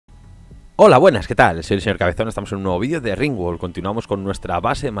Hola, buenas, ¿qué tal? Soy el señor Cabezón, estamos en un nuevo vídeo de RIMWORLD. Continuamos con nuestra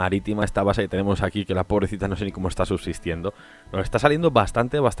base marítima, esta base que tenemos aquí, que la pobrecita no sé ni cómo está subsistiendo. Nos está saliendo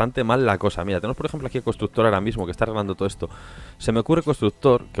bastante mal la cosa. Mira, tenemos por ejemplo aquí a Constructor ahora mismo, que está arreglando todo esto. Se me ocurre,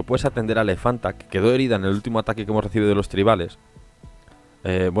 Constructor, que puedes atender a Elefanta, que quedó herida en el último ataque que hemos recibido de los tribales.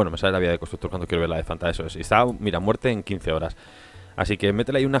 Bueno, me sale la vida de Constructor cuando quiero ver la Elefanta, eso es. Y está, mira, muerte en 15 horas. Así que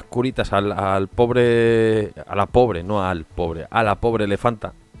métele ahí unas curitas al pobre... A la pobre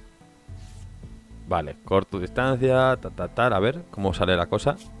Elefanta. Vale, corto distancia, a ver cómo sale la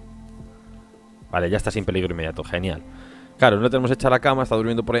cosa. Vale, ya está sin peligro inmediato, genial. Claro, no tenemos hecha la cama, está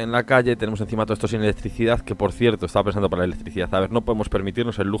durmiendo por ahí en la calle. Tenemos encima todo esto sin electricidad, que por cierto, estaba pensando para la electricidad. A ver, no podemos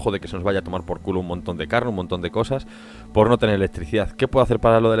permitirnos el lujo de que se nos vaya a tomar por culo un montón de carne, un montón de cosas, por no tener electricidad. ¿Qué puedo hacer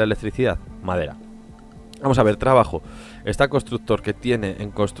para lo de la electricidad? Madera. Vamos a ver, trabajo. Está Constructor, que tiene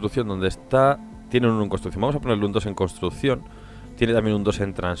en construcción donde está... Tiene un 1 en construcción, vamos a ponerle un 2 en construcción. Tiene también un 2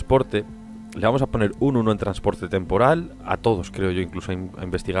 en transporte. Le vamos a poner un 1 en transporte temporal. A todos, creo yo, incluso a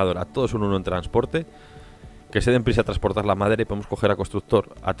investigador. A todos un 1 en transporte. Que se den prisa a transportar la madera y podemos coger a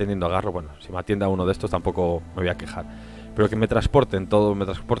Constructor atendiendo a Garro. Bueno, si me atiende a uno de estos tampoco me voy a quejar. Pero que me transporten todo, me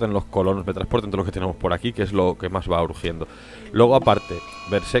transporten los colonos, me transporten todo lo que tenemos por aquí, que es lo que más va urgiendo. Luego aparte,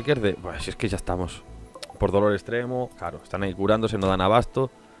 Berserker de... Bueno, si es que ya estamos por dolor extremo. Claro, están ahí curándose, no dan abasto.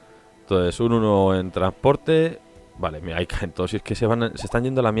 Entonces un 1 en transporte... Vale, mira, ahí caen todos. Y es que se están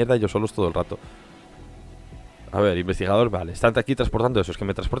yendo a la mierda ellos solos todo el rato. A ver, investigador, vale. Están aquí transportando eso. Es que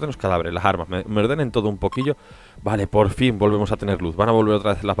me transporten los cadáveres, las armas. Me ordenen todo un poquillo. Vale, por fin volvemos a tener luz. ¿Van a volver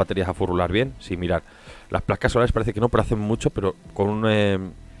otra vez las baterías a furular bien? Sí, mirad. Las placas solares parece que no, pero hacen mucho. Pero con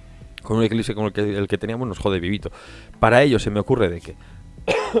un eclipse como el que teníamos nos jode vivito. Para ello se me ocurre de que...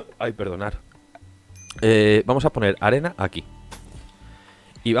 Ay, perdonar. Vamos a poner arena aquí.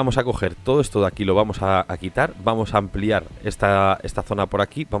 Y vamos a coger todo esto de aquí, lo vamos a quitar. Vamos a ampliar esta zona por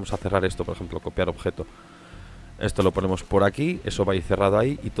aquí. Vamos a cerrar esto, por ejemplo, copiar objeto. Esto lo ponemos por aquí, eso va a ir cerrado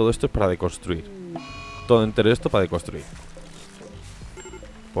ahí. Y todo esto es para deconstruir. Todo entero esto para deconstruir.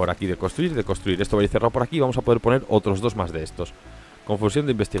 Por aquí deconstruir. Esto va a ir cerrado por aquí y vamos a poder poner otros dos más de estos. Confusión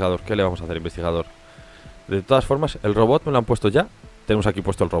de investigador, ¿qué le vamos a hacer, investigador? De todas formas, el robot me lo han puesto ya. Tenemos aquí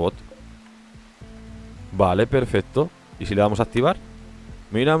puesto el robot. Vale, perfecto. ¿Y si le damos a activar?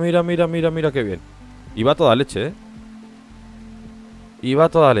 Mira qué bien. Y va toda leche, ¿eh? Y va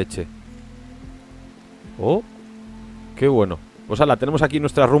toda leche. Oh, qué bueno. O sea, la tenemos aquí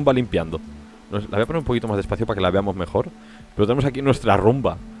nuestra rumba limpiando. La voy a poner un poquito más despacio para que la veamos mejor. Pero tenemos aquí nuestra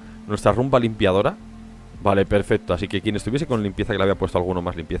rumba limpiadora. Vale, perfecto. Así que quien estuviese con limpieza, que le había puesto alguno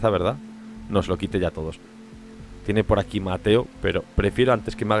más limpieza, ¿verdad? Nos lo quite ya todos. Tiene por aquí Mateo, pero prefiero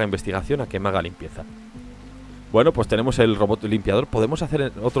antes que me haga investigación a que me haga limpieza. Bueno, pues tenemos el robot limpiador. Podemos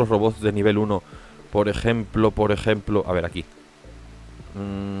hacer otros robots de nivel 1. Por ejemplo, a ver aquí.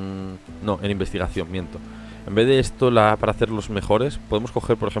 No, en investigación, miento. En vez de esto, para hacer los mejores, podemos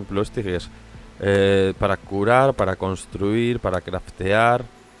coger, por ejemplo, este que es para curar, para construir, para craftear,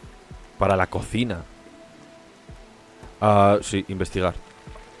 para la cocina. Sí, investigar.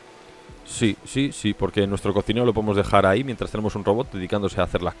 Sí, porque nuestro cocinero lo podemos dejar ahí mientras tenemos un robot dedicándose a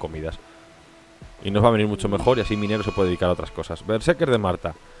hacer las comidas. Y nos va a venir mucho mejor y así minero se puede dedicar a otras cosas. Berserker de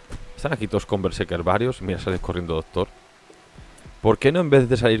Marta. Están aquí todos con Berserker varios. Mira, sale corriendo doctor. ¿Por qué no en vez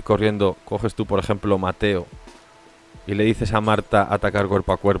de salir corriendo coges tú, por ejemplo, Mateo y le dices a Marta atacar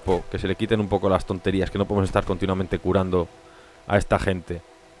cuerpo a cuerpo, que se le quiten un poco las tonterías, que no podemos estar continuamente curando a esta gente?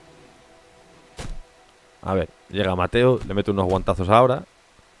 A ver, llega Mateo, le mete unos guantazos ahora.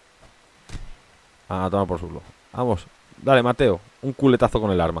 A tomar por suelo. Vamos, dale Mateo, un culetazo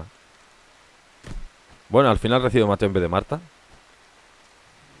con el arma. Bueno, al final recibo Mateo en vez de Marta.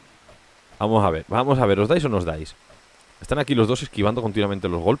 Vamos a ver, ¿os dais o no os dais? Están aquí los dos esquivando continuamente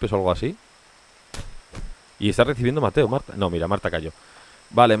los golpes o algo así. Y está recibiendo Mateo, Marta. No, mira, Marta cayó.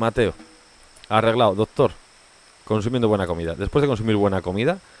 Vale, Mateo. Arreglado, doctor. Consumiendo buena comida. Después de consumir buena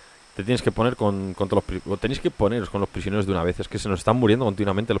comida, te tienes que poner con todos los... Tenéis que poneros con los prisioneros de una vez. Es que se nos están muriendo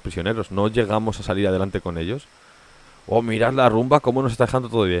continuamente los prisioneros. No llegamos a salir adelante con ellos. Oh, mirad la rumba, cómo nos está dejando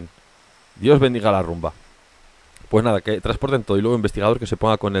todo bien. Dios bendiga la rumba. Pues nada, que transporten todo y luego investigador que se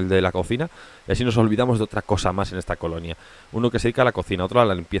ponga con el de la cocina. Y así nos olvidamos de otra cosa más en esta colonia. Uno que se dedica a la cocina, otro a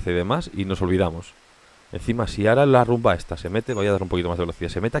la limpieza y demás. Y nos olvidamos. Encima, si ahora la rumba esta se mete, voy a dar un poquito más de velocidad.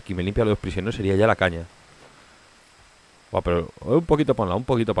 Se mete aquí y me limpia a los prisioneros, sería ya la caña. Buah, pero un poquito para un lado, un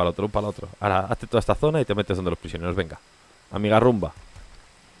poquito para el otro, un para el otro. Ahora, hazte toda esta zona y te metes donde los prisioneros. Venga, amiga rumba.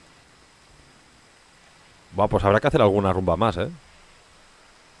 Buah, pues habrá que hacer alguna rumba más, ¿eh?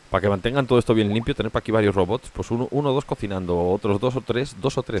 Para que mantengan todo esto bien limpio, tener para aquí varios robots. Pues uno o dos cocinando, otros dos o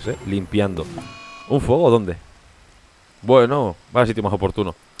tres, limpiando. ¿Un fuego dónde? Bueno, va al sitio más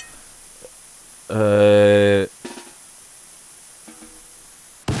oportuno.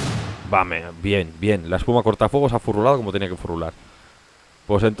 Vame, bien, bien. La espuma cortafuegos ha furulado como tenía que furular.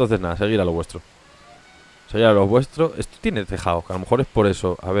 Pues entonces nada, seguir a lo vuestro. Seguir a lo vuestro. Esto tiene tejado, que a lo mejor es por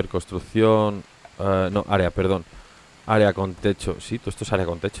eso. A ver, construcción... no, área, perdón. Área con techo. Sí, todo esto es área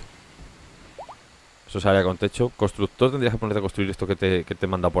con techo. Eso es área con techo. Constructor, tendrías que ponerte a construir esto que te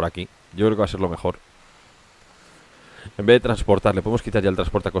manda por aquí. Yo creo que va a ser lo mejor. En vez de transportar, le podemos quitar ya el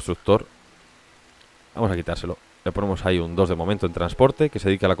transporte a constructor. Vamos a quitárselo. Le ponemos ahí un 2 de momento en transporte, que se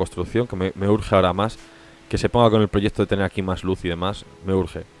dedique a la construcción, que me urge ahora más. Que se ponga con el proyecto de tener aquí más luz y demás. Me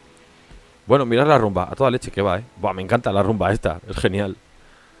urge. Bueno, mirad la rumba, a toda leche que va, Buah, me encanta la rumba esta, es genial.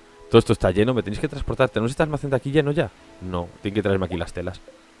 Todo esto está lleno, me tenéis que transportar. ¿Tenemos este almacén de aquí lleno ya? No, tienen que traerme aquí las telas.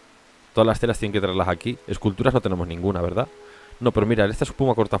 Todas las telas tienen que traerlas aquí. Esculturas no tenemos ninguna, ¿verdad? No, pero mira, esta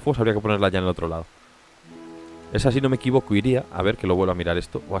espuma cortafuegos habría que ponerla ya en el otro lado. Esa, si no me equivoco, iría... A ver, que lo vuelvo a mirar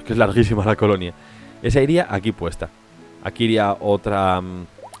esto. Buah, es que es larguísima la colonia. Esa iría aquí puesta. Aquí iría otra...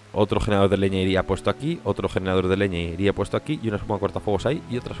 otro generador de leña iría puesto aquí. Otro generador de leña iría puesto aquí. Y una espuma cortafuegos ahí.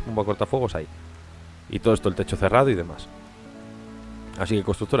 Y otra espuma cortafuegos ahí. Y todo esto, el techo cerrado y demás. Así que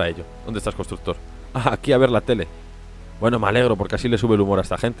constructor a ello. ¿Dónde estás, constructor? Ah, aquí a ver la tele. Bueno, me alegro porque así le sube el humor a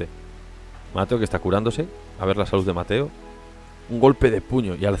esta gente. Mateo, que está curándose. A ver la salud de Mateo. Un golpe de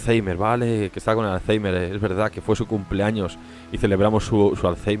puño y Alzheimer. Vale, que está con el Alzheimer. Es verdad que fue su cumpleaños y celebramos su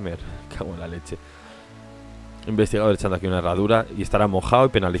Alzheimer. Cago en la leche. Investigador echando aquí una herradura. Y estará mojado y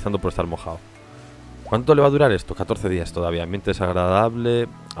penalizando por estar mojado. ¿Cuánto le va a durar esto? 14 días todavía. Ambiente desagradable.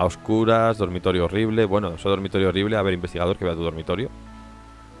 A oscuras. Dormitorio horrible. Bueno, eso dormitorio horrible. A ver, investigador, que vea tu dormitorio.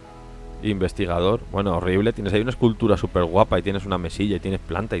 Investigador, bueno, horrible. Tienes ahí una escultura súper guapa y tienes una mesilla y tienes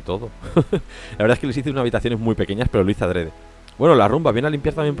planta y todo. La verdad es que les hice unas habitaciones muy pequeñas, pero lo hice adrede. Bueno, la rumba, viene a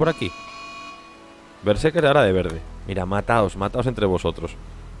limpiar también por aquí. Berserker ahora de verde. Mira, mataos entre vosotros.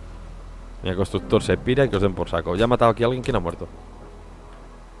 Mira, constructor se pira y que os den por saco. Ya ha matado aquí a alguien. ¿Quién ha muerto?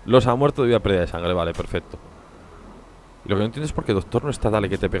 Los ha muerto debido a pérdida de sangre, vale, perfecto. Y lo que no entiendo es por qué doctor no está, dale,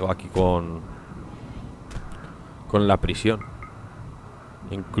 que te pegó aquí con la prisión.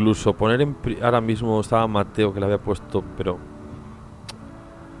 Incluso poner en... ahora mismo estaba Mateo, que le había puesto, pero...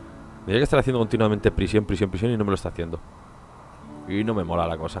 Tendría que estar haciendo continuamente prisión y no me lo está haciendo. Y no me mola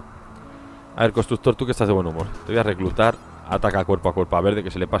la cosa. A ver, constructor, tú que estás de buen humor. Te voy a reclutar. Ataca cuerpo a cuerpo a verde,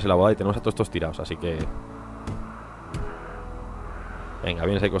 que se le pase la boda. Y tenemos a todos estos tirados, así que... Venga,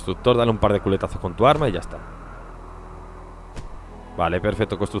 vienes ahí, constructor. Dale un par de culetazos con tu arma y ya está. Vale,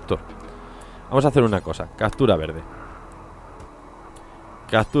 perfecto, constructor. Vamos a hacer una cosa. Captura verde.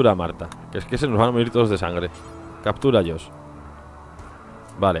 Captura a Marta. Que es que se nos van a morir todos de sangre. Captura a Josh.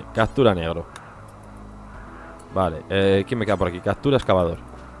 Vale, captura a negro. Vale, ¿quién me queda por aquí? Captura a excavador.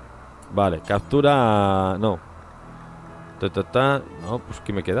 Vale, captura... No. No, pues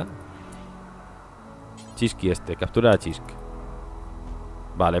 ¿quién me queda? Chisky este, captura a Chisk.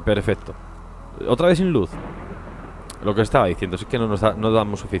 Vale, perfecto. Otra vez sin luz. Lo que estaba diciendo es que no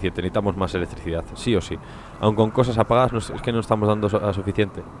damos suficiente. Necesitamos más electricidad, sí o sí. Aun con cosas apagadas es que no estamos dando a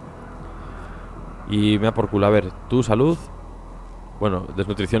suficiente. Y me da por culo. A ver, tu salud. Bueno,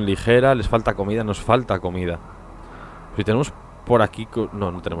 desnutrición ligera. Les falta comida, nos falta comida. Si tenemos por aquí...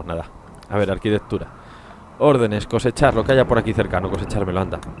 No tenemos nada. A ver, arquitectura. Órdenes, cosechar lo que haya por aquí cercano. Cosechármelo,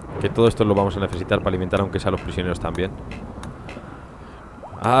 anda. Que todo esto lo vamos a necesitar para alimentar, aunque sea a los prisioneros también.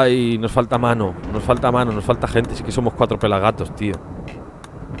 Ay, nos falta mano, nos falta gente. Sí que somos 4 pelagatos, tío.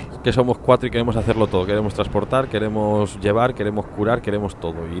 Es que somos 4 y queremos hacerlo todo. Queremos transportar, queremos llevar, queremos curar, queremos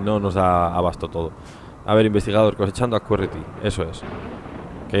todo. Y no nos da abasto todo. A ver, investigador, cosechando a QRT. Eso es.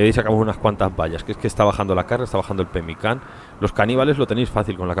 Que ahí sacamos unas cuantas vallas. Que es que está bajando la carne, está bajando el pemicán. Los caníbales lo tenéis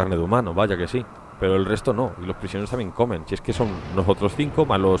fácil con la carne de humano, vaya que sí. Pero el resto no, y los prisioneros también comen. Si es que son nosotros 5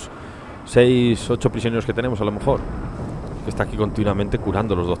 más los 6, 8 prisioneros que tenemos a lo mejor. Que está aquí continuamente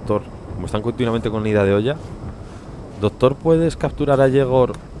curando los doctor. Como están continuamente con la ida de olla. Doctor, ¿puedes capturar a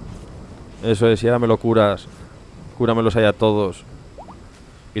Yegor? Eso es, y ahora me lo curas. Cúramelos ahí a todos.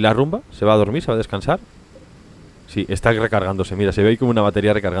 ¿Y la rumba? ¿Se va a dormir? ¿Se va a descansar? Sí, está recargándose. Mira, se ve ahí como una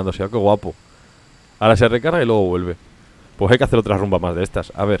batería recargándose. ¡Oh, qué guapo! Ahora se recarga y luego vuelve. Pues hay que hacer otra rumba más de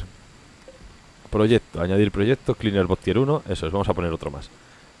estas. A ver. Proyecto, añadir proyecto. Cleaner bot tier 1. Eso es, vamos a poner otro más.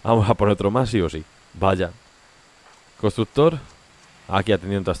 Vamos a poner otro más sí o sí. Vaya. Constructor. Aquí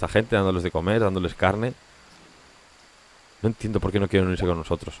atendiendo a toda esta gente, dándoles de comer, dándoles carne. No entiendo por qué no quieren unirse con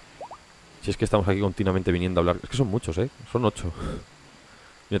nosotros. Si es que estamos aquí continuamente viniendo a hablar. Es que son muchos, son 8.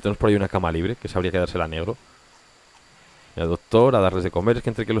 Mira, tenemos por ahí una cama libre, que sabría quedársela negro. Mira, doctor, a darles de comer. Es que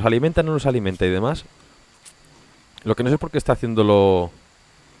entre que los alimenta, no los alimenta y demás. Lo que no sé por qué está haciéndolo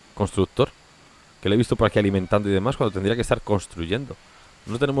constructor. Que le he visto por aquí alimentando y demás, cuando tendría que estar construyendo.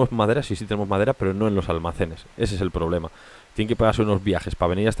 No tenemos madera, sí tenemos madera, pero no en los almacenes. Ese es el problema. Tienen que pagarse unos viajes para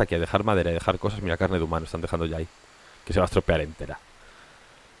venir hasta aquí a dejar madera y dejar cosas. Mira, carne de humano están dejando ya ahí, que se va a estropear entera.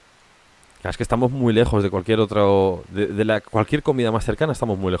 Es que estamos muy lejos de cualquier otro... cualquier comida más cercana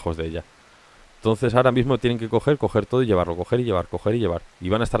estamos muy lejos de ella. Entonces ahora mismo tienen que coger todo y llevarlo. Coger y llevar, coger y llevar. Y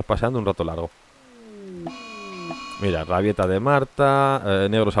van a estar paseando un rato largo. Mira, rabieta de Marta.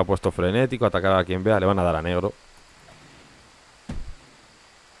 Negro se ha puesto frenético. Atacar a quien vea. Le van a dar a negro.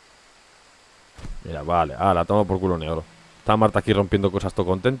 Mira, vale. Ah, la tomo por culo negro. Está Marta aquí rompiendo cosas todo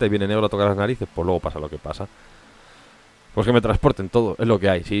contenta. Y viene negro a tocar las narices. Pues luego pasa lo que pasa. Pues que me transporten todo. Es lo que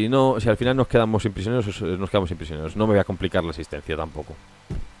hay. Si no, si al final nos quedamos sin prisioneros, nos quedamos sin prisioneros. No me voy a complicar la asistencia tampoco.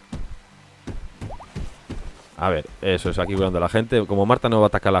 A ver, eso es, aquí curando a la gente. Como Marta no va a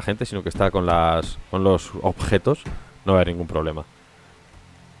atacar a la gente, sino que está con los objetos, no va a haber ningún problema.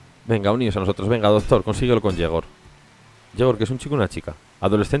 Venga, unidos a nosotros. Venga, doctor, consíguelo con Yegor. Yegor, que es un chico o una chica.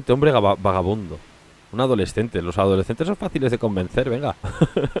 Adolescente, hombre vagabundo. Un adolescente. Los adolescentes son fáciles de convencer, venga.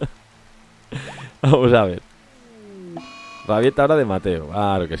 Vamos a ver. Rabieta ahora de Mateo.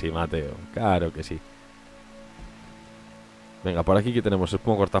 Claro que sí, Mateo. Claro que sí. Venga, por aquí que tenemos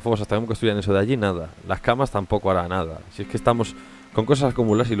espuma cortafuegos. Hasta que construyan eso de allí, nada. Las camas tampoco hará nada. Si es que estamos con cosas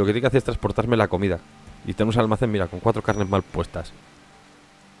acumuladas y lo que tiene que hacer es transportarme la comida. Y tenemos almacén, mira, con 4 carnes mal puestas.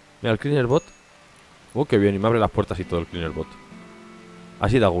 Mira, el cleaner bot. Qué bien, y me abre las puertas y todo el cleaner bot.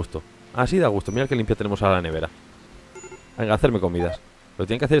 Así da gusto. Así da gusto. Mira qué limpia tenemos ahora la nevera. Venga, hacerme comidas. Lo que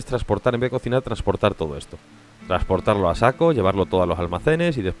tienen que hacer es transportar, en vez de cocinar, transportar todo esto. Transportarlo a saco, llevarlo todo a los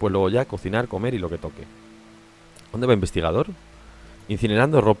almacenes y después luego ya cocinar, comer y lo que toque. ¿Dónde va investigador?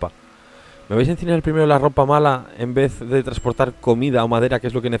 Incinerando ropa. ¿Me vais a incinerar primero la ropa mala en vez de transportar comida o madera, que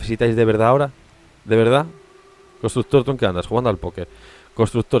es lo que necesitáis de verdad ahora? ¿De verdad? Constructor, ¿tú en qué andas? Jugando al póker.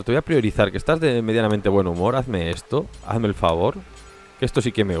 Constructor, te voy a priorizar, que estás de medianamente buen humor. Hazme esto, hazme el favor, que esto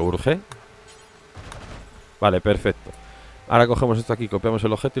sí que me urge. Vale, perfecto. Ahora cogemos esto aquí, copiamos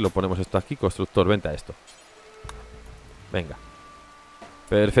el objeto y lo ponemos esto aquí. Constructor, vente a esto. Venga.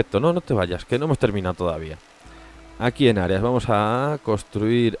 Perfecto, no te vayas, que no hemos terminado todavía. Aquí en áreas, vamos a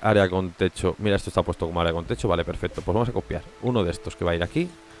construir área con techo. Mira, esto está puesto como área con techo. Vale, perfecto, pues vamos a copiar uno de estos que va a ir aquí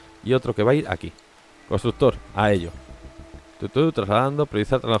y otro que va a ir aquí. Constructor, a ello. Trasladando,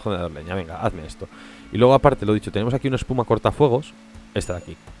 priorizar trabajo de leña. Venga, hazme esto. Y luego aparte, lo dicho, tenemos aquí una espuma cortafuegos. Esta de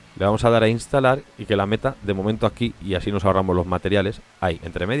aquí. Le vamos a dar a instalar y que la meta de momento aquí. Y así nos ahorramos los materiales. Ahí,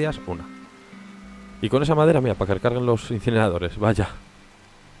 entre medias, una. Y con esa madera, mira, para que recarguen los incineradores. Vaya.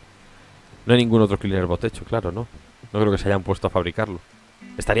 No hay ningún otro cleaner bot hecho, claro, ¿no? No creo que se hayan puesto a fabricarlo.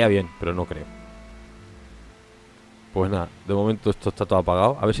 Estaría bien, pero no creo. Pues nada, de momento esto está todo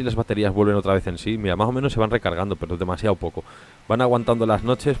apagado. A ver si las baterías vuelven otra vez en sí. Mira, más o menos se van recargando, pero demasiado poco. Van aguantando las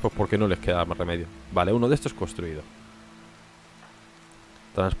noches, pues porque no les queda más remedio. Vale, uno de estos construido.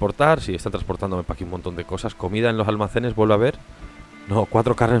 Transportar, sí, están transportándome para aquí un montón de cosas. Comida en los almacenes, vuelvo a ver. No,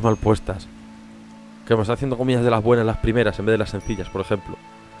 4 carnes mal puestas. Que me está haciendo comidas de las buenas, las primeras, en vez de las sencillas, por ejemplo.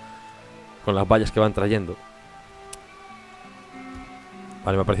 Con las vallas que van trayendo.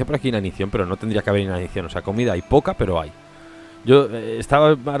 Vale, me apareció por aquí inanición, pero no tendría que haber inanición. O sea, comida hay poca, pero hay. Yo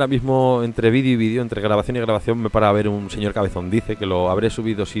estaba ahora mismo entre vídeo y vídeo, entre grabación y grabación, me para a ver un señor cabezón. Dice que lo habré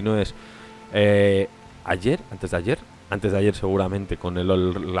subido, si no es ayer, antes de ayer seguramente, con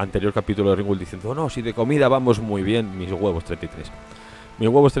el anterior capítulo de RIMWORLD diciendo, oh, no, si de comida vamos muy bien, mis huevos 33. Mis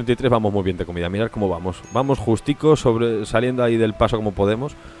huevos 33 vamos muy bien de comida, mirad cómo vamos. Vamos justicos, saliendo ahí del paso como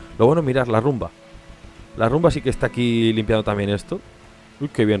podemos. Lo bueno, mirad, la rumba. La rumba sí que está aquí limpiando también esto. Uy,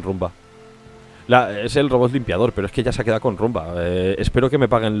 qué bien rumba. Es el robot limpiador, pero es que ya se ha quedado con rumba. Espero que me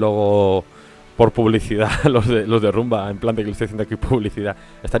paguen luego por publicidad los de rumba, en plan de que le estoy haciendo aquí publicidad.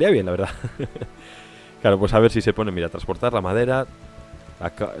 Estaría bien, la verdad. Claro, pues a ver si se pone, mira, transportar la madera.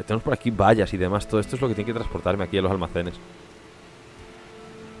 Acá, tenemos por aquí vallas y demás. Todo esto es lo que tiene que transportarme aquí a los almacenes.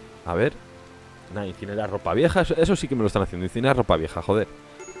 A ver. Nada, incinerar ropa vieja. Eso sí que me lo están haciendo, incinerar ropa vieja, joder.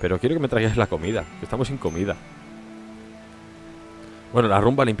 Pero quiero que me traigáis la comida, que estamos sin comida. Bueno, la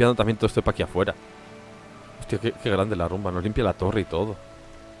rumba limpiando también todo esto para aquí afuera. Hostia, qué grande la rumba. Nos limpia la torre y todo.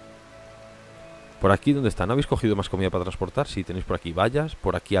 Por aquí, ¿dónde está? ¿No habéis cogido más comida para transportar? Sí, tenéis por aquí vallas.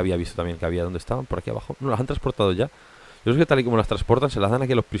 Por aquí había visto también que había. ¿Dónde estaban? Por aquí abajo. No, las han transportado ya. Yo creo que tal y como las transportan, se las dan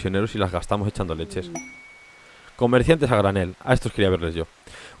aquí a los prisioneros y las gastamos echando leches. Comerciantes a granel. A estos quería verles yo.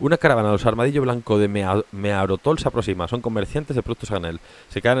 Una caravana de los armadillo blanco de Mearotol se aproxima. Son comerciantes de productos a granel.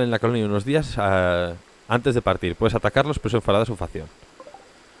 Se quedan en la colonia unos días antes de partir. Puedes atacarlos, pero eso enfadará su facción.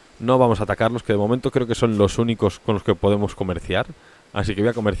 No vamos a atacarlos, que de momento creo que son los únicos con los que podemos comerciar. Así que voy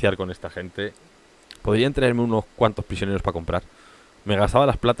a comerciar con esta gente. Podrían traerme unos cuantos prisioneros para comprar. Me gastaba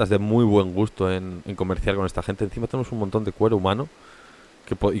las platas de muy buen gusto en comerciar con esta gente. Encima tenemos un montón de cuero humano.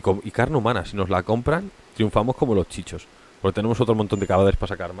 Y carne humana, si nos la compran, triunfamos como los chichos. Porque tenemos otro montón de cadáveres para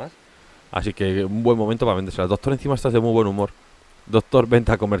sacar más. Así que un buen momento para vendérselas. Doctor, encima estás de muy buen humor. Doctor,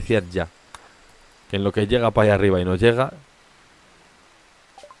 venta a comerciar ya. Que en lo que llega para allá arriba y nos llega...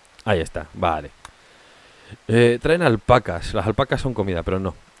 Ahí está, vale. Traen alpacas. Las alpacas son comida, pero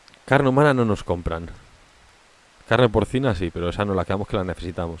no. Carne humana no nos compran. Carne porcina sí, pero esa no la quedamos que la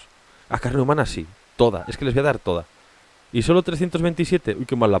necesitamos. Ah, carne humana sí, toda. Es que les voy a dar toda. ¿Y solo 327? Uy,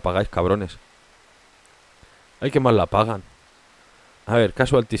 qué mal la pagáis, cabrones. Ay, qué mal la pagan. A ver,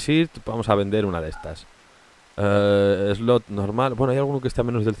 Casualty Shirt, vamos a vender una de estas. Slot normal. Bueno, hay alguno que esté a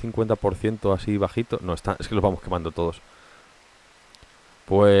menos del 50% así bajito. No, está, es que los vamos quemando todos.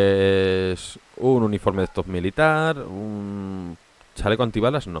 Pues... un uniforme de estos militar. Un chaleco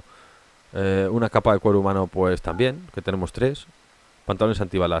antibalas, no. Una capa de cuero humano, pues también, que tenemos 3. Pantalones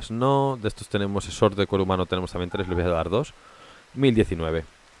antibalas, no. De estos tenemos short de cuero humano, tenemos también 3, le voy a dar 2. 1019.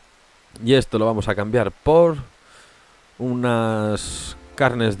 Y esto lo vamos a cambiar por unas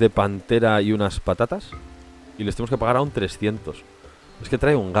carnes de pantera y unas patatas. Y les tenemos que pagar aún 300. Es que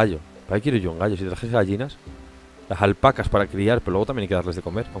trae un gallo. ¿Para qué quiero yo un gallo? Si trajes gallinas, las alpacas para criar, pero luego también hay que darles de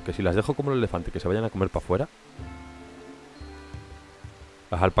comer. Aunque si las dejo como el elefante, que se vayan a comer para afuera.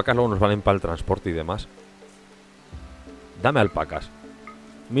 Las alpacas luego nos valen para el transporte y demás. Dame alpacas.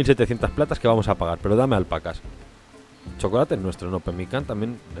 1700 platas que vamos a pagar, pero dame alpacas. Chocolate es nuestro, no, pemmican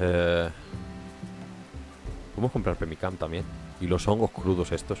también. Podemos comprar pemmican también. Y los hongos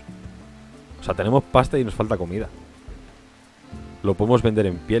crudos estos. O sea, tenemos pasta y nos falta comida. Lo podemos vender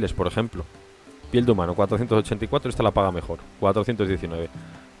en pieles, por ejemplo. Piel de humano, 484, esta la paga mejor, 419.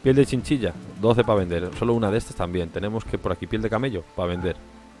 Piel de chinchilla, 12 para vender. Solo una de estas también. Tenemos que por aquí piel de camello para vender.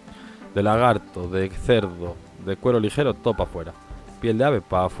 De lagarto, de cerdo, de cuero ligero, todo para afuera. Piel de ave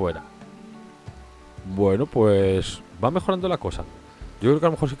para afuera. Bueno, pues va mejorando la cosa. Yo creo que a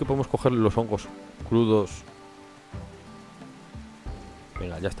lo mejor sí que podemos coger los hongos crudos.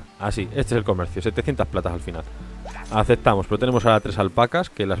 Venga, ya está. Así, este es el comercio, 700 platas al final. Aceptamos, pero tenemos ahora 3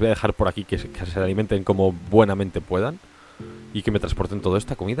 alpacas que las voy a dejar por aquí, que se alimenten como buenamente puedan. Y que me transporten toda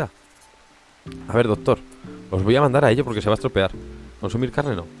esta comida. A ver, doctor, os voy a mandar a ello porque se va a estropear. Consumir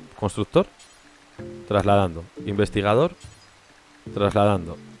carne no. Constructor, trasladando. Investigador,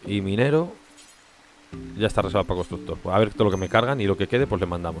 trasladando. Y minero, ya está reservado para constructor. Pues a ver todo lo que me cargan y lo que quede pues le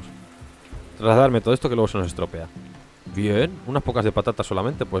mandamos. Trasladarme todo esto que luego se nos estropea. Bien, unas pocas de patatas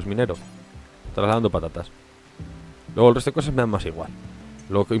solamente, pues minero. Trasladando patatas. Luego el resto de cosas me dan más igual.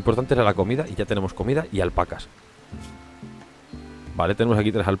 Lo importante era la comida y ya tenemos comida y alpacas. Vale, tenemos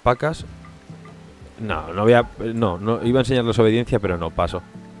aquí 3 alpacas. No, no voy a... No, iba a enseñarles obediencia, pero no, paso.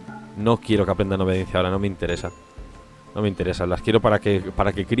 No quiero que aprendan obediencia ahora, no me interesa. No me interesa, las quiero para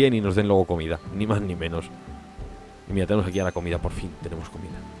que críen y nos den luego comida. Ni más ni menos. Y mira, tenemos aquí a la comida, por fin tenemos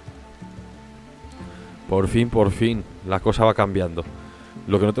comida. Por fin, la cosa va cambiando.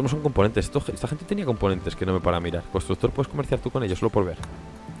 Lo que no tenemos son componentes. Esta gente tenía componentes que no me para mirar. Constructor, ¿puedes comerciar tú con ellos? Solo por ver.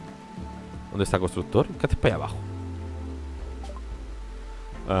 ¿Dónde está constructor? ¿Qué haces para allá abajo?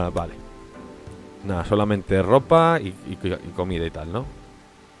 Vale. Nada, solamente ropa y comida y tal, ¿no?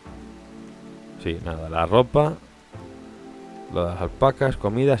 Sí, nada, la ropa, las alpacas,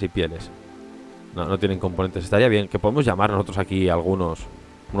 comidas y pieles. No tienen componentes. Estaría bien que podemos llamar nosotros aquí a unos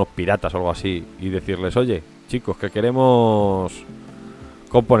piratas o algo así y decirles, oye, chicos, que queremos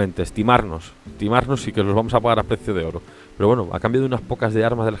componentes, timarnos y que los vamos a pagar a precio de oro. Pero bueno, a cambio de unas pocas de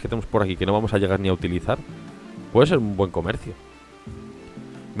armas de las que tenemos por aquí que no vamos a llegar ni a utilizar, puede ser un buen comercio.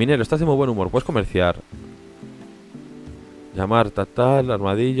 Minero, estás de muy buen humor, puedes comerciar. Llamar, tal,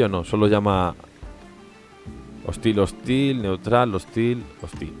 armadillo, no, solo llama hostil, neutral, hostil.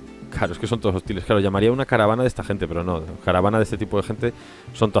 Claro, es que son todos hostiles. Claro, llamaría una caravana de esta gente, pero no, caravana de este tipo de gente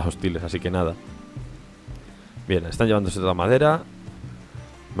son todas hostiles, así que nada. Bien, están llevándose toda la madera.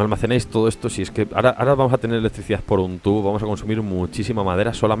 Me almacenéis todo esto, si es que ahora vamos a tener electricidad por un tubo, vamos a consumir muchísima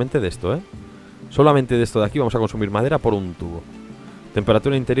madera solamente de esto, ¿eh? Solamente de esto de aquí vamos a consumir madera por un tubo.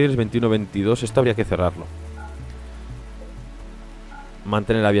 Temperatura interior es 21-22, esto habría que cerrarlo.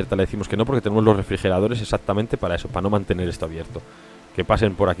 Mantener abierta le decimos que no porque tenemos los refrigeradores exactamente para eso, para no mantener esto abierto. Que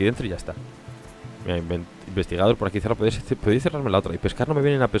pasen por aquí dentro y ya está. Mira, investigador por aquí cerrado, podéis cerrarme la otra. Y pescar no me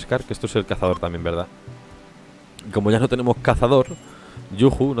vienen a pescar, que esto es el cazador también, ¿verdad? Y como ya no tenemos cazador,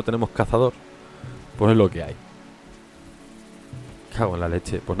 yuju, no tenemos cazador, pues es lo que hay. Cago en la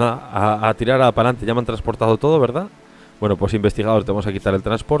leche. Pues nada, a tirar para adelante, ya me han transportado todo, ¿verdad? Bueno, pues investigador, te vamos a quitar el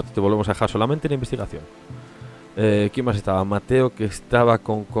transporte, te volvemos a dejar solamente en investigación. ¿Quién más estaba? Mateo, que estaba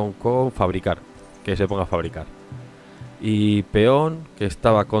con fabricar. Que se ponga a fabricar. Y peón, que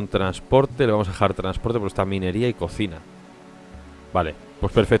estaba con transporte, le vamos a dejar transporte, pero está minería y cocina. Vale,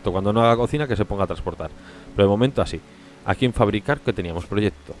 Pues perfecto, cuando no haga cocina que se ponga a transportar. Pero de momento así. Aquí en fabricar, ¿qué teníamos?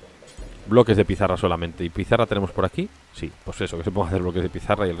 Proyecto. Bloques de pizarra solamente. ¿Y pizarra tenemos por aquí? Sí, pues eso, que se ponga a hacer bloques de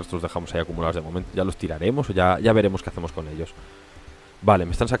pizarra y el resto los dejamos ahí acumulados de momento. Ya los tiraremos o ya veremos qué hacemos con ellos. Vale,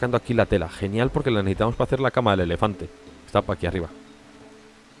 me están sacando aquí la tela. Genial, porque la necesitamos para hacer la cama del elefante. Está para aquí arriba.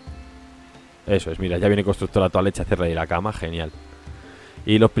 Eso es, mira, ya viene constructora toda leche a hacerle ahí la cama. Genial.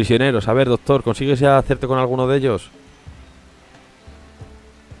 Y los prisioneros, a ver, doctor, ¿consigues ya hacerte con alguno de ellos?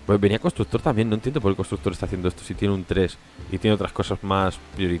 Pues venía constructor también, no entiendo por qué el constructor está haciendo esto si tiene un 3 y tiene otras cosas más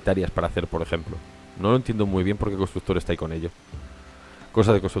prioritarias para hacer, por ejemplo. No lo entiendo muy bien por qué el constructor está ahí con ello.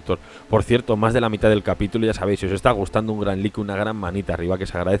 Cosa de constructor. Por cierto, más de la mitad del capítulo, ya sabéis, si os está gustando, un gran like, una gran manita arriba, que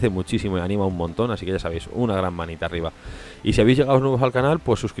se agradece muchísimo y anima un montón, así que ya sabéis, una gran manita arriba. Y si habéis llegado nuevos al canal,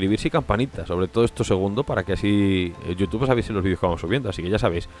 pues suscribirse y campanita, sobre todo esto segundo, para que así YouTube os avise los vídeos que vamos subiendo, así que ya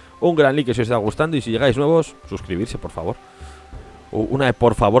sabéis, un gran like si os está gustando y si llegáis nuevos, suscribirse, por favor. Una de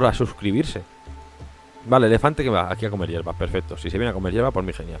por favor a suscribirse. Vale, elefante que va aquí a comer hierba, perfecto. Si se viene a comer hierba, por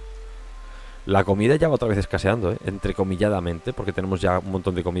mí genial. La comida ya va otra vez escaseando, entrecomilladamente, porque tenemos ya un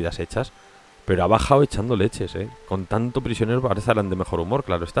montón de comidas hechas. Pero ha bajado echando leches, con tanto prisionero parece de mejor humor,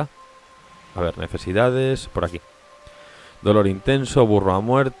 claro está. A ver, necesidades, por aquí. Dolor intenso, burro ha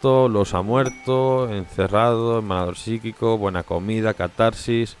muerto, los ha muerto, encerrado, emanador psíquico, buena comida,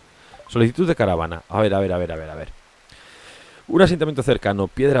 catarsis. Solicitud de caravana. A ver. Un asentamiento cercano,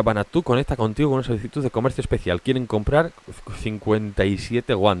 Piedra Banatú, conecta contigo con una solicitud de comercio especial. Quieren comprar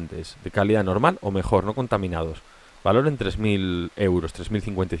 57 guantes de calidad normal o mejor, no contaminados. Valor en 3.000 euros,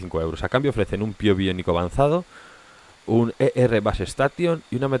 3.055 euros. A cambio ofrecen un pio biónico avanzado, un ER Base Station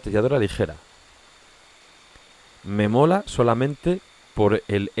y una ametralladora ligera. Me mola solamente por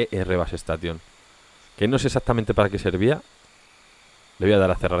el ER Base Station, que no sé exactamente para qué servía. Le voy a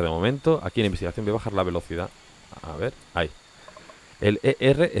dar a cerrar de momento. Aquí en investigación voy a bajar la velocidad. A ver, ahí. El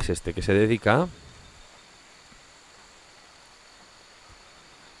ER es este, que se dedica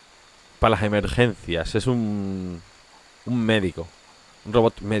para las emergencias. Es un médico, un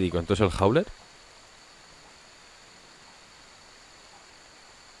robot médico. Entonces el Howler.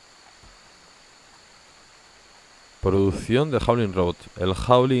 Producción del Howling Robot. El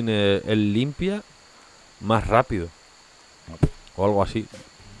Howling, él limpia más rápido. O algo así.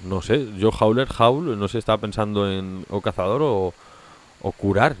 No sé, yo Howl, no sé, estaba pensando en o cazador o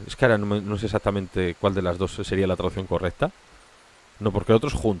curar. Es que ahora no sé exactamente cuál de las dos sería la traducción correcta. No, porque el otro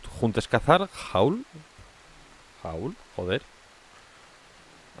es Hunt. Hunt es cazar, Howl, joder.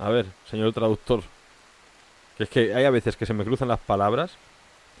 A ver, señor traductor. Que es que hay a veces que se me cruzan las palabras.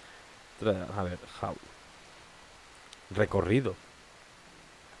 A ver, Howl. Recorrido.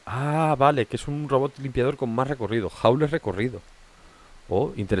 Ah, vale, que es un robot limpiador con más recorrido. Howl es recorrido.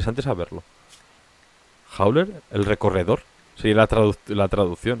 Oh, interesante saberlo. Howler, el recorredor. Sería la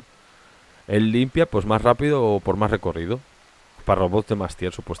traducción. Él limpia pues más rápido o por más recorrido. Para robots de más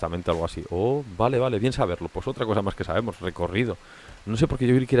tier, supuestamente, algo así. Oh, vale, bien saberlo. Pues otra cosa más que sabemos, recorrido. No sé por qué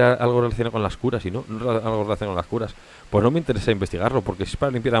yo creí que era algo relacionado con las curas y no era algo relacionado con las curas. Pues no me interesa investigarlo, porque si es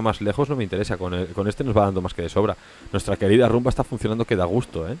para limpiar a más lejos no me interesa. Con este nos va dando más que de sobra. Nuestra querida rumba está funcionando que da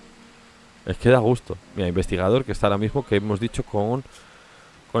gusto, Es que da gusto. Mira, investigador que está ahora mismo, que hemos dicho con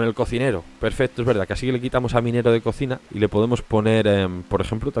el cocinero. Perfecto, es verdad que así le quitamos a minero de cocina y le podemos poner, por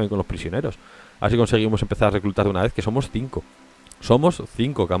ejemplo, también con los prisioneros. Así conseguimos empezar a reclutar de una vez, que somos 5. Somos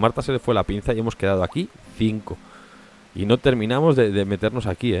 5, que a Marta se le fue la pinza y hemos quedado aquí 5. Y no terminamos de meternos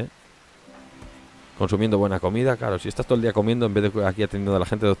aquí, Consumiendo buena comida, claro. Si estás todo el día comiendo en vez de aquí atendiendo a la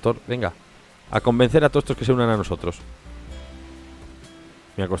gente, doctor, venga, a convencer a todos estos que se unan a nosotros.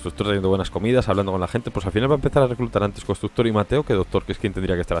 Mira, constructor teniendo buenas comidas, hablando con la gente. Pues al final va a empezar a reclutar antes constructor y Mateo que doctor, que es quien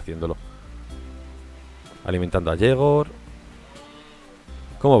tendría que estar haciéndolo. Alimentando a Yegor.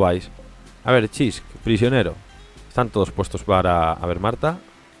 ¿Cómo vais? A ver, Chisk, prisionero. Están todos puestos para... A ver, Marta.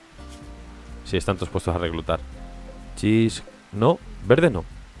 Sí, están todos puestos a reclutar. Chisk, no. Verde no.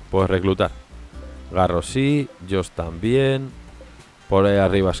 Pues reclutar. Garro sí. Josh también. Por ahí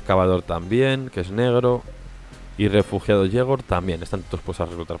arriba excavador también, que es negro. Y refugiado Yegor también. Están todos puestos a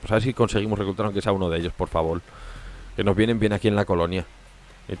reclutar. Pues a ver si conseguimos reclutar aunque sea uno de ellos, por favor. Que nos vienen bien aquí en la colonia.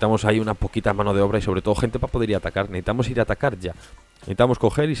 Necesitamos ahí una poquita mano de obra y sobre todo gente para poder ir a atacar. Necesitamos ir a atacar ya. Necesitamos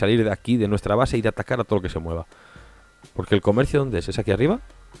coger y salir de aquí, de nuestra base, e ir a atacar a todo lo que se mueva. Porque el comercio, ¿dónde es? ¿Es aquí arriba?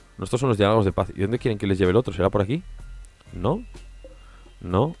 Estos son los diálogos de paz. ¿Y dónde quieren que les lleve el otro? ¿Será por aquí? ¿No?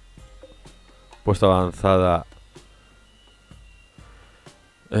 ¿No? Puesto avanzada.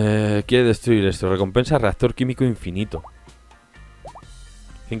 Quiere destruir esto. Recompensa reactor químico infinito.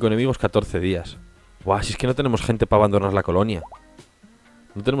 5 enemigos, 14 días. Buah, si es que no tenemos gente para abandonar la colonia.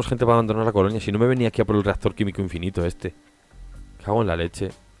 No tenemos gente para abandonar la colonia. Si no me venía aquí a por el reactor químico infinito este. Cago en la leche.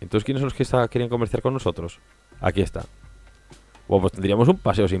 Entonces, ¿quiénes son los que quieren comerciar con nosotros? Aquí está. Bueno, pues tendríamos un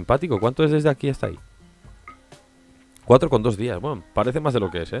paseo simpático. ¿Cuánto es desde aquí hasta ahí? 4 con 2 días. Bueno, parece más de lo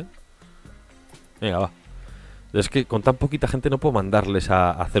que es, ¿eh? Venga, va. Es que con tan poquita gente no puedo mandarles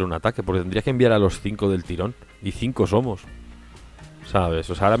a hacer un ataque, porque tendría que enviar a los 5 del tirón. Y 5 somos, ¿sabes?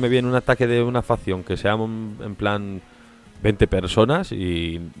 O sea, ahora me viene un ataque de una facción que sea en plan 20 personas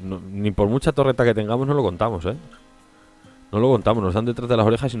y ni por mucha torreta que tengamos no lo contamos, ¿eh? No lo contamos, nos dan detrás de las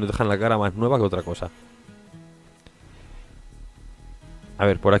orejas y nos dejan la cara más nueva que otra cosa. A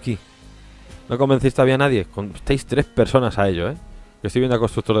ver, por aquí. ¿No convencéis todavía a nadie? Estáis 3 personas a ello, ¿eh? Que estoy viendo a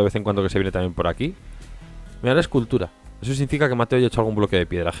Constructor de vez en cuando que se viene también por aquí. Mira la escultura. Eso significa que Mateo haya hecho algún bloque de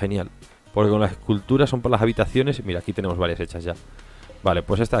piedra. Genial. Porque con las esculturas son por las habitaciones. Mira, aquí tenemos varias hechas ya. Vale,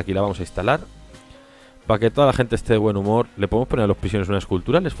 pues esta de aquí la vamos a instalar. Para que toda la gente esté de buen humor. ¿Le podemos poner a los prisioneros una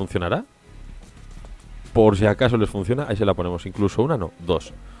escultura? ¿Les funcionará? Por si acaso les funciona, ahí se la ponemos. Incluso una, no,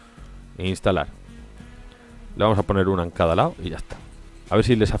 2. Instalar. Le vamos a poner una en cada lado y ya está. A ver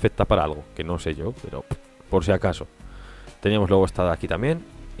si les afecta para algo, que no sé yo, pero por si acaso. Teníamos luego esta de aquí también.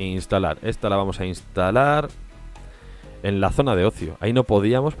 Instalar. Esta la vamos a instalar en la zona de ocio. Ahí no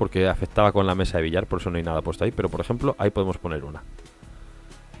podíamos porque afectaba con la mesa de billar, por eso no hay nada puesto ahí. Pero por ejemplo, ahí podemos poner una.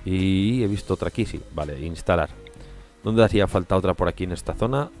 Y he visto otra aquí, sí. Vale, instalar. ¿Dónde hacía falta otra por aquí en esta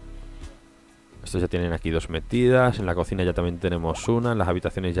zona? Estos ya tienen aquí 2 metidas. En la cocina ya también tenemos una. En las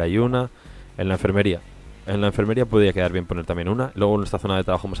habitaciones ya hay una. En la enfermería. En la enfermería podría quedar bien poner también una. Luego en esta zona de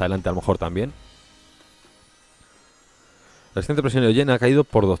trabajo más adelante a lo mejor también. La asistente prisionero Jen ha caído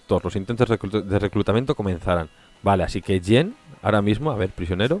por doctor. Los intentos de reclutamiento comenzarán. Vale, así que Jen, ahora mismo, a ver,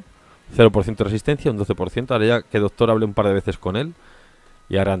 prisionero, 0% de resistencia, un 12%. Ahora ya que doctor hable un par de veces con él.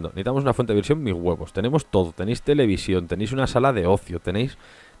 Y arrando. Necesitamos una fuente de visión, mis huevos. Tenemos todo. Tenéis televisión, tenéis una sala de ocio, tenéis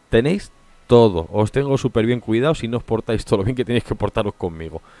todo. Os tengo súper bien cuidado si no os portáis todo lo bien que tenéis que portaros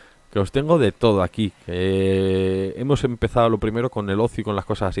conmigo. Que os tengo de todo aquí. Hemos empezado lo primero con el ocio y con las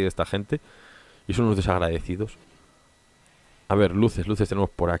cosas así de esta gente. Y son unos desagradecidos. A ver, luces tenemos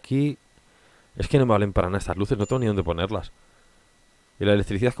por aquí. Es que no me valen para nada estas luces, no tengo ni dónde ponerlas. ¿Y la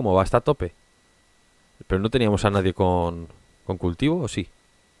electricidad cómo va? ¿Está a tope? Pero no teníamos a nadie con cultivo, ¿o sí?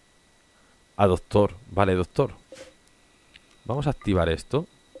 A doctor, vale, doctor. Vamos a activar esto.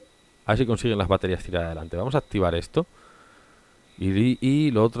 A ver si consiguen las baterías tirar adelante. Vamos a activar esto.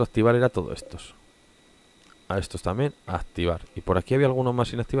 Y lo otro a activar era todo estos. A estos también a activar. ¿Y por aquí había alguno más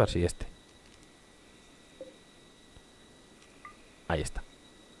sin activar? Sí, este. Ahí está.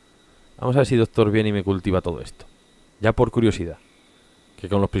 Vamos a ver si doctor viene y me cultiva todo esto. Ya por curiosidad. Que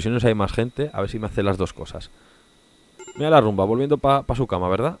con los prisioneros hay más gente. A ver si me hace las dos cosas. Mira la rumba, volviendo para su cama,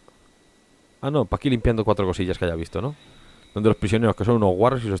 ¿verdad? Ah, no, para aquí limpiando 4 cosillas que haya visto, ¿no? Donde los prisioneros que son unos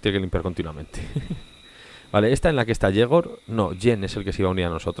guarros y los tiene que limpiar continuamente. Vale, esta en la que está Yegor. No, Jen es el que se iba a unir a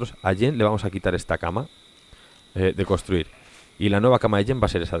nosotros. A Jen le vamos a quitar esta cama de construir. Y la nueva cama de Jen va a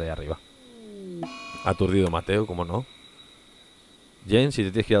ser esa de arriba. Aturdido Mateo, ¿cómo no? Jen, si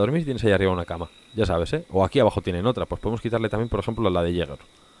te tienes que ir a dormir, tienes ahí arriba una cama. Ya sabes, ¿eh? O aquí abajo tienen otra. Pues podemos quitarle también, por ejemplo, la de Yegor.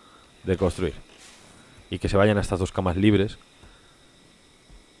 De construir. Y que se vayan a estas 2 camas libres.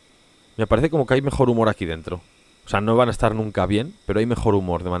 Me parece como que hay mejor humor aquí dentro. O sea, no van a estar nunca bien, pero hay mejor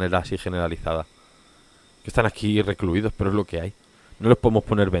humor de manera así generalizada. Que están aquí recluidos, pero es lo que hay. No les podemos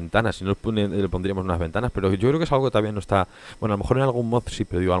poner ventanas, si no le pondríamos unas ventanas, pero yo creo que es algo que todavía no está... Bueno, a lo mejor en algún mod sí,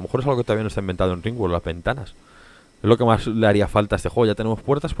 pero digo, a lo mejor es algo que todavía no está inventado en RIMWORLD, las ventanas. Es lo que más le haría falta a este juego. Ya tenemos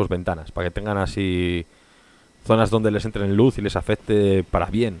puertas, pues ventanas, para que tengan así zonas donde les entren luz y les afecte para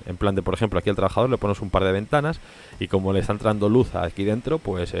bien. En plan de, por ejemplo, aquí al trabajador le ponemos un par de ventanas y como le está entrando luz aquí dentro,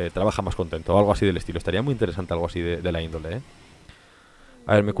 pues trabaja más contento o algo así del estilo. Estaría muy interesante algo así de la índole, ¿eh?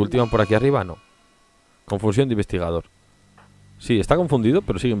 A ver, ¿me cultivan por aquí arriba? No. Confusión de investigador. Sí, está confundido,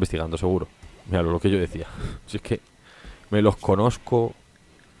 pero sigue investigando, seguro. Mira lo que yo decía. Si es que me los conozco.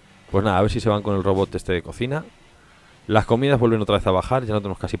 Pues nada, a ver si se van con el robot este de cocina. Las comidas vuelven otra vez a bajar. Ya no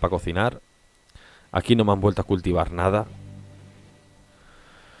tenemos casi para cocinar. Aquí no me han vuelto a cultivar nada.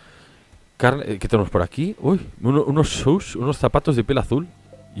 Carne, ¿qué tenemos por aquí? Uy, unos shoes, unos zapatos de piel azul.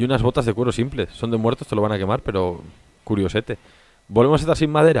 Y unas botas de cuero simples. Son de muertos, te lo van a quemar, pero curiosete. ¿Volvemos a estar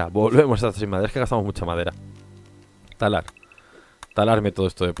sin madera? Volvemos a estar sin madera, es que gastamos mucha madera. Talar. Talarme todo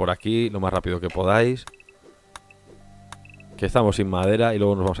esto de por aquí lo más rápido que podáis. Que estamos sin madera y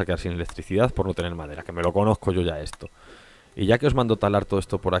luego nos vamos a quedar sin electricidad por no tener madera. Que me lo conozco yo ya esto. Y ya que os mando talar todo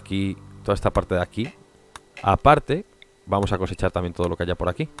esto por aquí, toda esta parte de aquí, aparte, vamos a cosechar también todo lo que haya por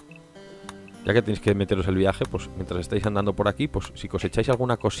aquí. Ya que tenéis que meteros el viaje, pues mientras estáis andando por aquí, pues si cosecháis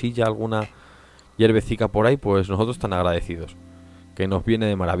alguna cosilla, alguna hierbecica por ahí, pues nosotros tan agradecidos. que nos viene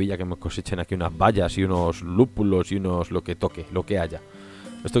de maravilla que me cosechen aquí unas bayas y unos lúpulos y unos lo que toque, lo que haya.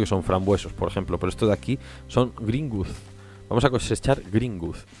 Esto que son frambuesos, por ejemplo, pero esto de aquí son gringus. Vamos a cosechar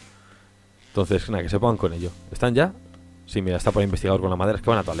gringus. Entonces, nada, que se pongan con ello. ¿Están ya? Sí, mira, está por investigador con la madera. Es que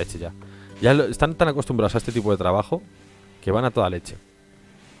van a toda leche ya. Están tan acostumbrados a este tipo de trabajo que van a toda leche.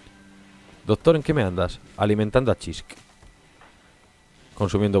 Doctor, ¿en qué me andas? Alimentando a Chisk.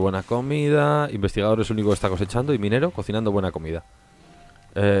 Consumiendo buena comida. Investigador es el único que está cosechando. Y minero, cocinando buena comida.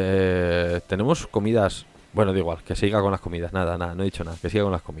 Tenemos comidas. Bueno, da igual, que siga con las comidas. Nada, no he dicho nada, que siga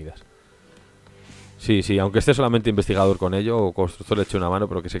con las comidas. Sí, aunque esté solamente investigador con ello, o constructor le eche una mano,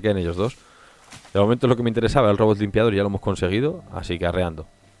 pero que se queden ellos dos. De momento es lo que me interesaba, el robot limpiador, y ya lo hemos conseguido, así que arreando.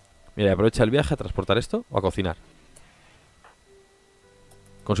 Mira, aprovecha el viaje a transportar esto o a cocinar.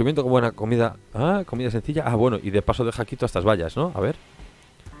 Consumiendo con buena comida. Ah, comida sencilla. Ah, bueno, y de paso deja aquí todas estas vallas, ¿no? A ver.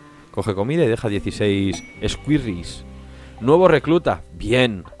 Coge comida y deja 16 squirries. Nuevo recluta.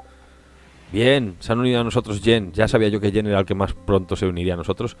 Bien. Bien, se han unido a nosotros Jen. Ya sabía yo que Jen era el que más pronto se uniría a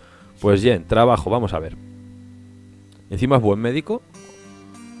nosotros. Pues Jen, trabajo, vamos a ver. Encima es buen médico.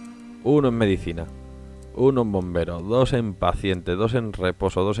 1 en medicina, 1 en bombero, 2 en paciente, 2 en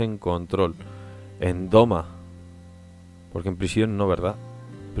reposo, 2 en control. En doma. Porque en prisión no, ¿verdad?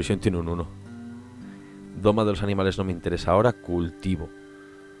 Prisión tiene un 1. Doma de los animales no me interesa. Ahora cultivo.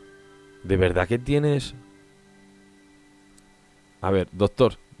 ¿De verdad que tienes? A ver,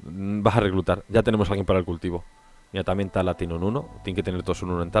 doctor, vas a reclutar. Ya tenemos a alguien para el cultivo. Mira, también Tala tiene un 1. Tiene que tener todos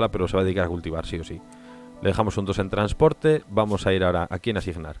un 1 en Tala, pero se va a dedicar a cultivar, sí o sí. Le dejamos un 2 en transporte. Vamos a ir ahora a quién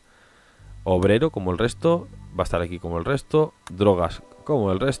asignar. Obrero, como el resto. Va a estar aquí como el resto. Drogas,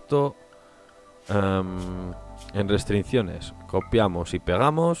 como el resto. En restricciones, copiamos y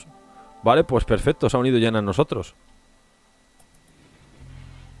pegamos. Vale, pues perfecto, se ha unido ya a nosotros.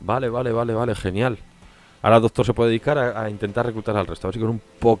 Vale, genial. Ahora el doctor se puede dedicar a intentar reclutar al resto. A ver si con un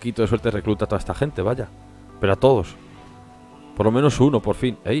poquito de suerte recluta a toda esta gente, vaya. Pero a todos. Por lo menos uno, por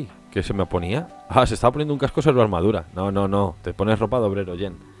fin. ¡Ey! ¿Qué se me ponía? Ah, se estaba poniendo un casco salvo armadura. No. Te pones ropa de obrero,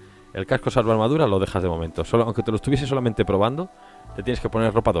 Jen. El casco salvo armadura lo dejas de momento. Aunque te lo estuviese solamente probando, te tienes que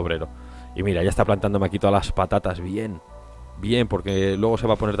poner ropa de obrero. Y mira, ya está plantándome aquí todas las patatas. Bien. Bien, porque luego se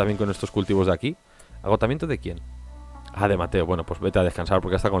va a poner también con estos cultivos de aquí. ¿Agotamiento de quién? Ah, de Mateo. Bueno, pues vete a descansar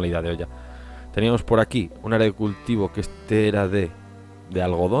porque está con la idea de olla. Teníamos por aquí un área de cultivo que este era de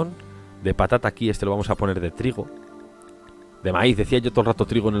algodón. De patata aquí, este lo vamos a poner de trigo. De maíz, decía yo todo el rato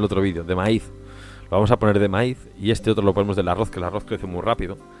trigo en el otro vídeo. De maíz. Lo vamos a poner de maíz. Y este otro lo ponemos del arroz, que el arroz crece muy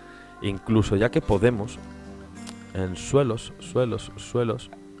rápido. Incluso ya que podemos. En suelos.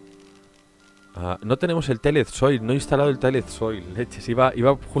 No tenemos el Tiled Soil. No he instalado el Tiled Soil. Leches,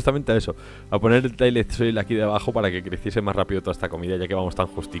 iba justamente a eso. A poner el Tiled Soil aquí debajo para que creciese más rápido toda esta comida. Ya que vamos tan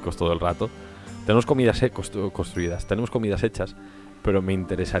justicos todo el rato. Tenemos comidas construidas. Tenemos comidas hechas. Pero me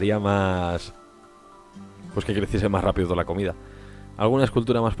interesaría más... pues que creciese más rápido toda la comida. ¿Alguna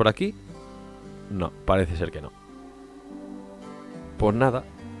escultura más por aquí? No, parece ser que no. Pues nada.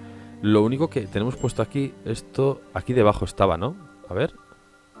 Lo único que tenemos puesto aquí, esto aquí debajo estaba, ¿no? A ver.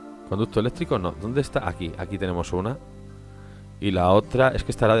 ¿Conducto eléctrico? No. ¿Dónde está? Aquí. Aquí tenemos una. Y la otra es que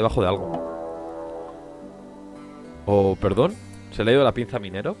estará debajo de algo. O, perdón, se le ha ido la pinza a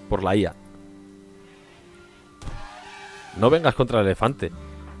minero por la IA. No vengas contra el elefante.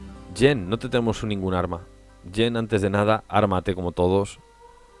 Jen, no te tenemos ningún arma. Jen, antes de nada, ármate como todos.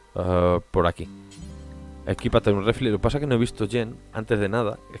 Por aquí. Equípate un rifle. Lo que pasa es que no he visto Jen, antes de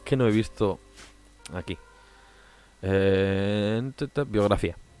nada. Es que no he visto... Aquí.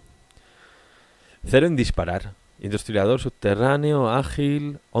 Biografía. 0 en disparar. Industriador subterráneo,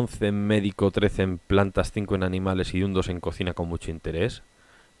 ágil. 11 en médico, 13 en plantas, 5 en animales y un 2 en cocina con mucho interés.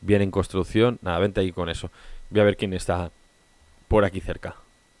 Bien en construcción. Nada, vente ahí con eso. Voy a ver quién está por aquí cerca.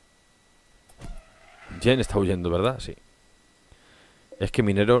 Jen está huyendo, ¿verdad? Sí. Es que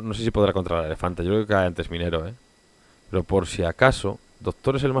minero, no sé si podrá controlar al elefante. Yo creo que cae antes minero, ¿eh? Pero por si acaso,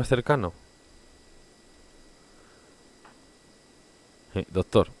 ¿doctor es el más cercano?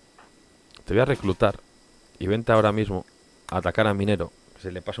 Doctor, te voy a reclutar y vente ahora mismo a atacar a minero. Que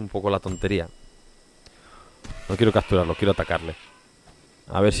se le pase un poco la tontería. No quiero capturarlo, quiero atacarle.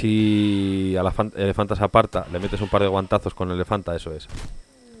 A ver si a la elefanta se aparta. Le metes un par de guantazos con el elefanta, eso es.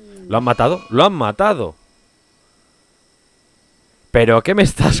 ¿Lo han matado? ¡Lo han matado! ¿Pero qué me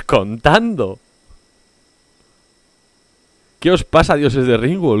estás contando? ¿Qué os pasa, dioses de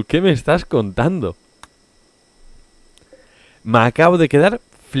RIMWORLD? ¿Qué me estás contando? Me acabo de quedar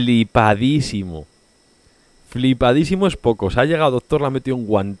flipadísimo. Flipadísimo es poco. Se ha llegado doctor, le ha metido un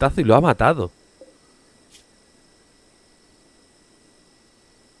guantazo y lo ha matado.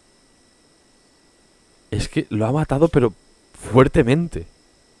 Es que lo ha matado, pero fuertemente.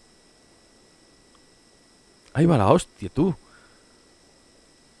 Ahí va la hostia, tú.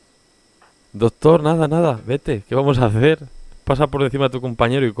 Doctor, nada, nada, vete. ¿Qué vamos a hacer? Pasa por encima de tu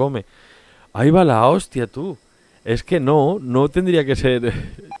compañero y come. Ahí va la hostia, tú. Es que no tendría que ser...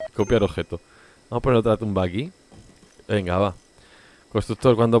 Copiar objeto. Vamos a poner otra tumba aquí. Venga, va.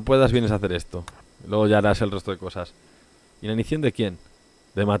 Constructor, cuando puedas vienes a hacer esto. Luego ya harás el resto de cosas. ¿Inanición de quién?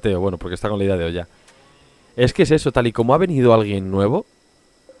 De Mateo, bueno, porque está con la idea de olla. Es que es eso, tal y como ha venido alguien nuevo,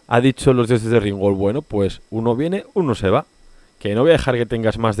 ha dicho los dioses de RIMWORLD, bueno, pues uno viene, uno se va. Que no voy a dejar que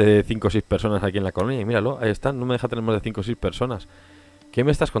tengas más de 5 o 6 personas aquí en la colonia. Y míralo, ahí está, no me deja tener más de 5 o 6 personas. ¿Qué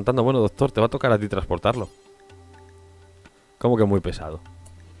me estás contando? Bueno, doctor, te va a tocar a ti transportarlo. Como que muy pesado.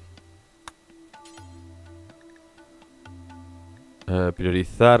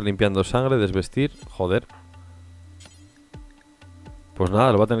 Priorizar, limpiando sangre, desvestir. Joder. Pues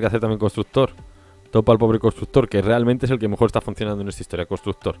nada, lo va a tener que hacer también constructor. Topa al pobre constructor, que realmente es el que mejor está funcionando en esta historia,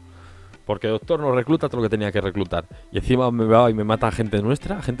 constructor. Porque doctor no recluta todo lo que tenía que reclutar. Y encima me va y me mata a gente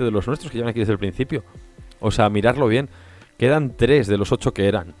nuestra, a gente de los nuestros que llevan aquí desde el principio. O sea, mirarlo bien. Quedan 3 de los 8 que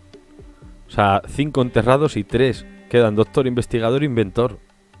eran. O sea, 5 enterrados y 3 quedan. Doctor, investigador, inventor.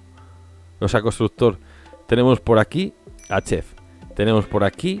 O sea, constructor. Tenemos por aquí a chef. Tenemos por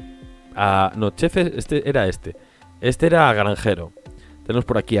aquí a... No, chef era este. Este era granjero. Tenemos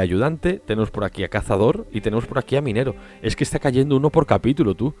por aquí a ayudante. Tenemos por aquí a cazador. Y tenemos por aquí a minero. Es que está cayendo uno por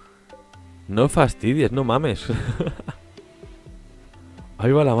capítulo, tú. No fastidies, no mames.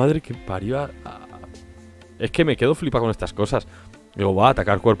 Ahí va la madre que parió. Es que me quedo flipado con estas cosas. Digo, va a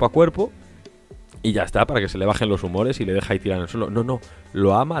atacar cuerpo a cuerpo y ya está, para que se le bajen los humores y le deja ahí tirar en el suelo. No, no,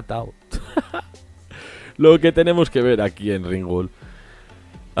 lo ha matado. Lo que tenemos que ver aquí en RIMWORLD.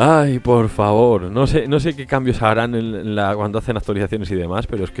 Ay, por favor. No sé qué cambios harán cuando hacen actualizaciones y demás,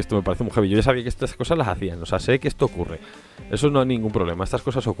 pero es que esto me parece muy heavy. Yo ya sabía que estas cosas las hacían. O sea, sé que esto ocurre. Eso no hay ningún problema. Estas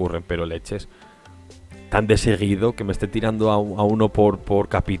cosas ocurren, pero leches. Tan de seguido que me esté tirando a uno por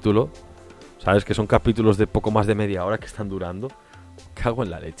capítulo. ¿Sabes? Que son capítulos de poco más de media hora que están durando. Cago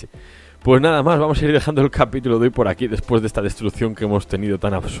en la leche. Pues nada más, vamos a ir dejando el capítulo de hoy por aquí. Después de esta destrucción que hemos tenido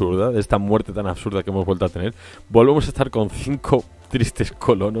tan absurda, de esta muerte tan absurda que hemos vuelto a tener, volvemos a estar con 5 tristes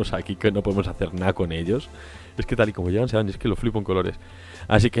colonos aquí que no podemos hacer nada con ellos. Es que tal y como llegan se van, es que lo flipo en colores.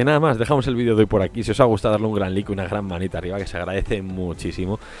 Así que nada más, dejamos el vídeo de hoy por aquí. Si os ha gustado, darle un gran like, una gran manita arriba, que se agradece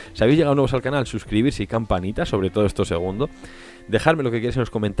muchísimo. Si habéis llegado nuevos al canal, suscribirse y campanita, sobre todo esto segundo. Dejadme lo que queráis en los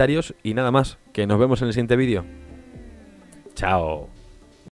comentarios y nada más, que nos vemos en el siguiente vídeo. Chao.